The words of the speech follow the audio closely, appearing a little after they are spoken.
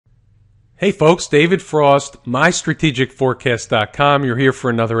Hey folks, David Frost, mystrategicforecast.com. You're here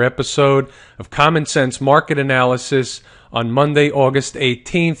for another episode of Common Sense Market Analysis on Monday, August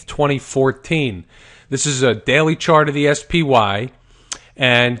 18th, 2014. This is a daily chart of the SPY,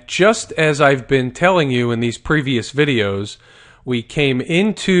 and just as I've been telling you in these previous videos, we came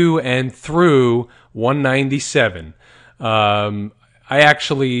into and through 197. I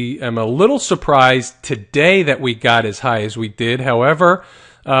actually am a little surprised today that we got as high as we did. However,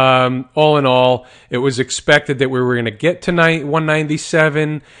 all in all, it was expected that we were going to get to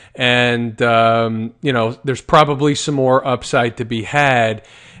 197, and there's probably some more upside to be had.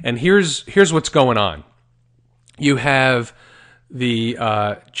 And here's what's going on. You have the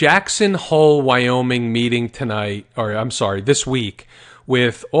Jackson Hole, Wyoming meeting tonight, this week,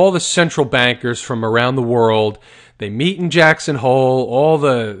 with all the central bankers from around the world. They meet in Jackson Hole, all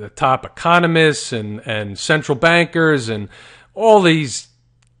the top economists and central bankers and all these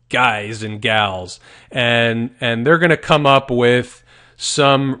guys and gals, and they're going to come up with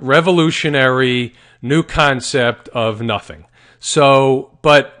some revolutionary new concept of nothing. So,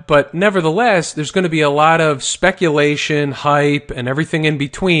 but nevertheless, there's going to be a lot of speculation, hype, and everything in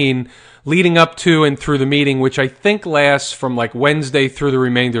between leading up to and through the meeting, which I think lasts from like Wednesday through the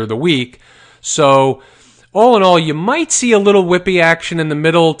remainder of the week. So, all in all, you might see a little whippy action in the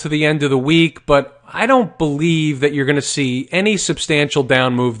middle to the end of the week, but I don't believe that you're going to see any substantial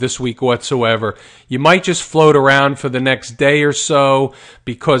down move this week whatsoever. You might just float around for the next day or so,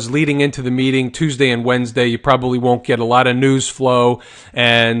 because leading into the meeting Tuesday and Wednesday, you probably won't get a lot of news flow,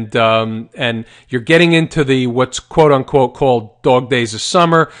 and you're getting into the what's quote unquote called dog days of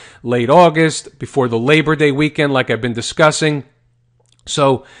summer, late August, before the Labor Day weekend, like I've been discussing.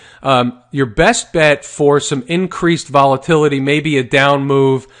 So your best bet for some increased volatility, maybe a down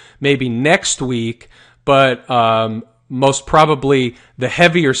move, maybe next week, but most probably the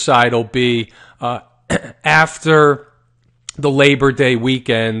heavier side will be after the Labor Day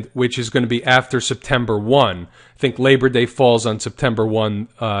weekend, which is going to be after September 1. I think Labor Day falls on September 1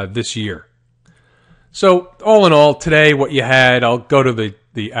 this year. So all in all, today what you had, I'll go to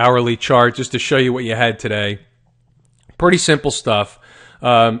the hourly chart just to show you what you had today. Pretty simple stuff.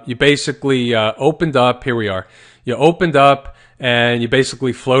 You basically opened up, here we are, you opened up and you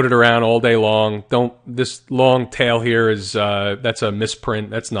basically floated around all day long. This long tail here is, that's a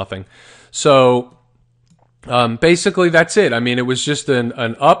misprint, that's nothing. So basically that's it. I mean, it was just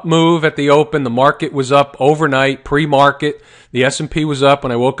an up move at the open. The market was up overnight, pre-market. The S&P was up.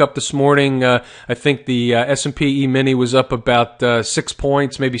 When I woke up this morning, I think the S&P E-mini was up about 6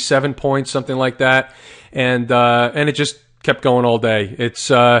 points, maybe 7 points, something like that. And it just kept going all day. It's,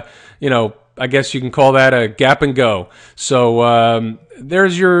 I guess you can call that a gap and go. So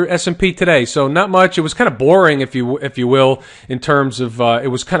there's your S&P today. So not much. It was kind of boring, if you will, in terms of it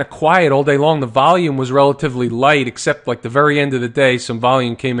was kind of quiet all day long. The volume was relatively light, except like the very end of the day, some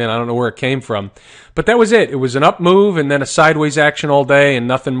volume came in. I don't know where it came from, but that was it. It was an up move and then a sideways action all day and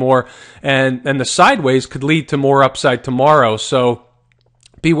nothing more. And the sideways could lead to more upside tomorrow. So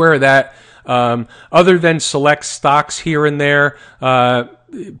beware of that. Other than select stocks here and there,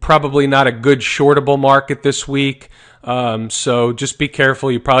 probably not a good shortable market this week. So just be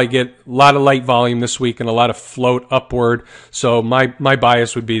careful. You probably get a lot of light volume this week and a lot of float upward. So my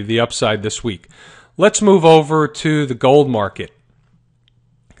bias would be the upside this week. Let's move over to the gold market.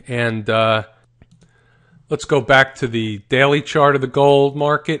 And let's go back to the daily chart of the gold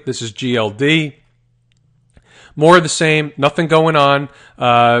market. This is GLD. More of the same, nothing going on,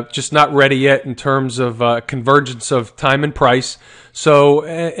 just not ready yet in terms of convergence of time and price. So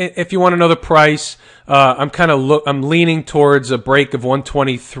if you want to know the price, I'm leaning towards a break of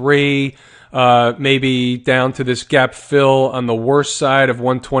 123, maybe down to this gap fill on the worst side of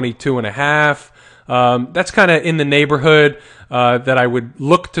 122.5. That's kind of in the neighborhood that I would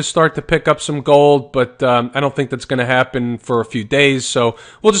look to start to pick up some gold, but I don't think that's going to happen for a few days. So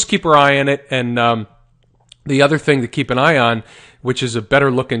we'll just keep our eye on it. And the other thing to keep an eye on, which is a better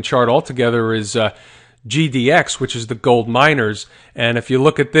looking chart altogether, is GDX, which is the gold miners. And if you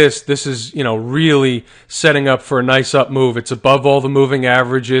look at this is, really setting up for a nice up move. It's above all the moving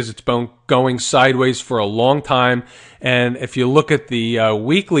averages. It's been going sideways for a long time. And if you look at the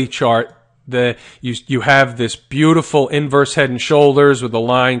weekly chart, you have this beautiful inverse head and shoulders where the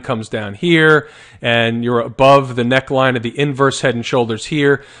line comes down here and you're above the neckline of the inverse head and shoulders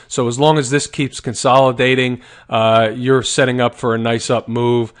here. So as long as this keeps consolidating, you're setting up for a nice up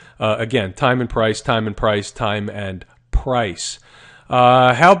move. Again, time and price, time and price, time and price.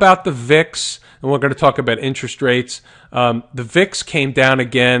 How about the VIX? And we're going to talk about interest rates. The VIX came down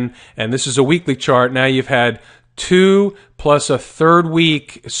again, and this is a weekly chart. Now you've had 2 plus a third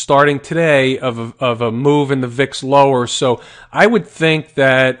week starting today of a move in the VIX lower. So I would think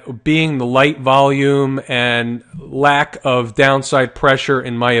that being the light volume and lack of downside pressure,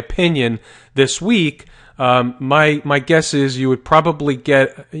 in my opinion, this week, my guess is you would probably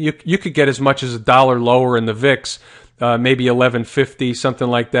get, you could get as much as $1 lower in the VIX, maybe 11.50, something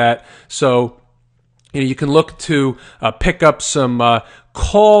like that. So you can look to pick up some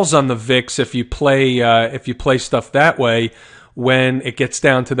calls on the VIX if you play stuff that way when it gets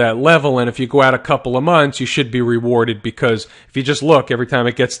down to that level. And if you go out a couple of months, you should be rewarded, because if you just look, every time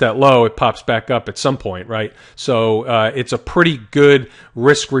it gets that low, it pops back up at some point, right? So it's a pretty good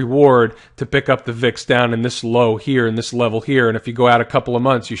risk reward to pick up the VIX down in this low here and this level here. And if you go out a couple of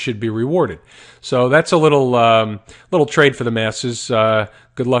months, you should be rewarded. So that's a little trade for the masses.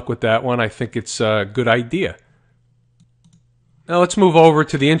 Good luck with that one. I think it's a good idea. Now let's move over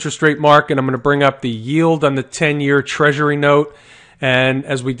to the interest rate market. I'm going to bring up the yield on the 10-year Treasury note. And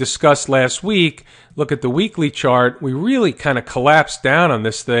as we discussed last week, look at the weekly chart. We really kind of collapsed down on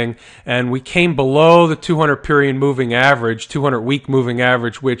this thing, and we came below the 200-period moving average, 200-week moving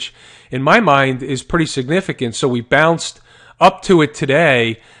average, which in my mind is pretty significant. So we bounced up to it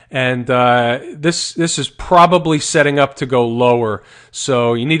today, and this is probably setting up to go lower.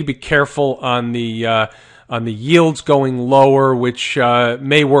 So you need to be careful on the yields going lower, which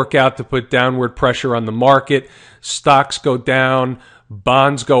may work out to put downward pressure on the market. Stocks go down,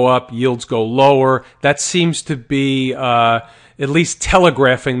 bonds go up, yields go lower. That seems to be at least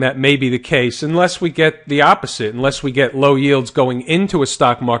telegraphing that may be the case, unless we get the opposite, unless we get low yields going into a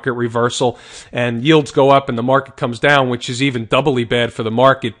stock market reversal and yields go up and the market comes down, which is even doubly bad for the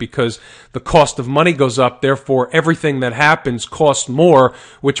market because the cost of money goes up. Therefore, everything that happens costs more,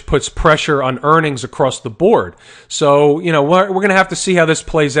 which puts pressure on earnings across the board. So, we're going to have to see how this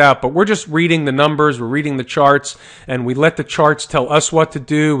plays out, but we're just reading the numbers, we're reading the charts, and we let the charts tell us what to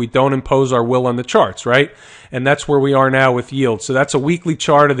do. We don't impose our will on the charts, right? And that's where we are now with yield. So that's a weekly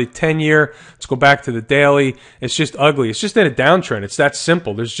chart of the 10-year. Let's go back to the daily. It's just ugly. It's just in a downtrend. It's that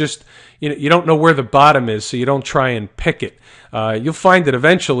simple. There's just, you don't know where the bottom is, so you don't try and pick it. You'll find that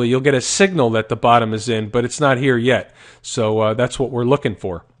eventually you'll get a signal that the bottom is in, but it's not here yet. So that's what we're looking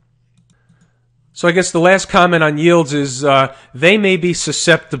for. So I guess the last comment on yields is they may be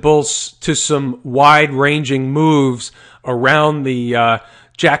susceptible to some wide-ranging moves around the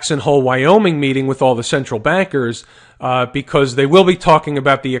Jackson Hole, Wyoming meeting with all the central bankers, because they will be talking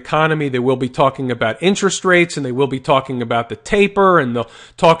about the economy, they will be talking about interest rates, and they will be talking about the taper, and they'll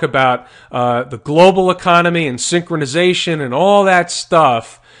talk about the global economy and synchronization and all that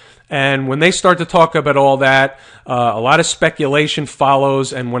stuff. And when they start to talk about all that, a lot of speculation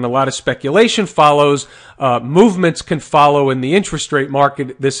follows. And when a lot of speculation follows, movements can follow in the interest rate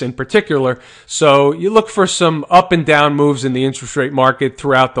market, this in particular. So you look for some up and down moves in the interest rate market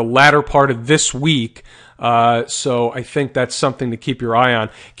throughout the latter part of this week. So I think that's something to keep your eye on.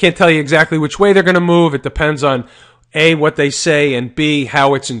 Can't tell you exactly which way they're going to move. It depends on A, what they say, and B,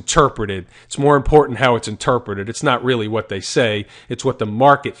 how it's interpreted. It's more important how it's interpreted. It's not really what they say. It's what the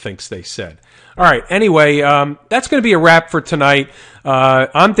market thinks they said. All right. Anyway, that's going to be a wrap for tonight.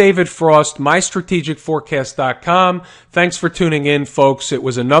 I'm David Frost, mystrategicforecast.com. Thanks for tuning in, folks. It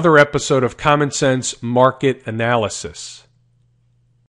was another episode of Common Sense Market Analysis.